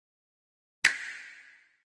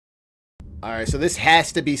Alright, so this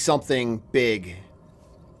has to be something big.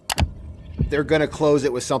 They're gonna close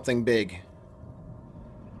it with something big.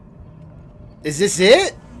 Is this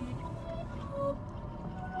it?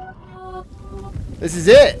 This is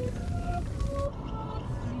it.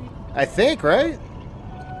 I think, right?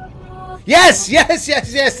 Yes! Yes,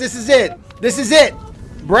 yes, yes! This is it! This is it!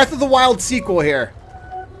 Breath of the Wild sequel here.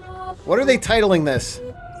 What are they titling this?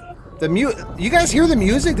 You guys hear the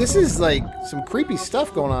music? This is like some creepy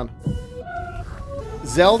stuff going on.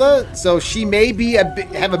 Zelda, so she may be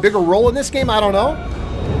have a bigger role in this game. I don't know.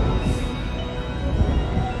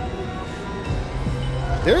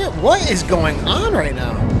 What is going on right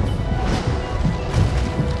now?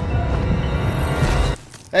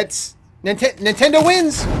 That's Nintendo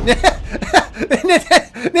wins.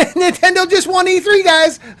 Nintendo just won E3,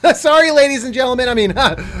 guys. Sorry, ladies and gentlemen. I mean,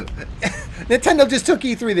 Nintendo just took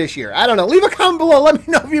E3 this year. I don't know. Leave a comment below. Let me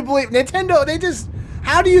know if you believe Nintendo.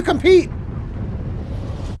 How do you compete?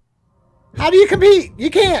 How do you compete? You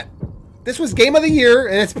can't. This was Game of the Year,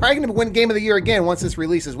 and it's probably going to win Game of the Year again once this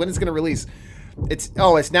releases. When it's going to release? It's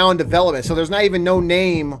now in development, so there's not even no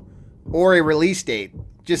name or a release date.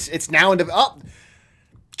 It's now in development.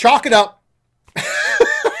 Chalk it up.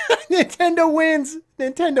 Nintendo wins.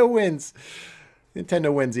 Nintendo wins.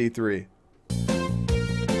 Nintendo wins E3.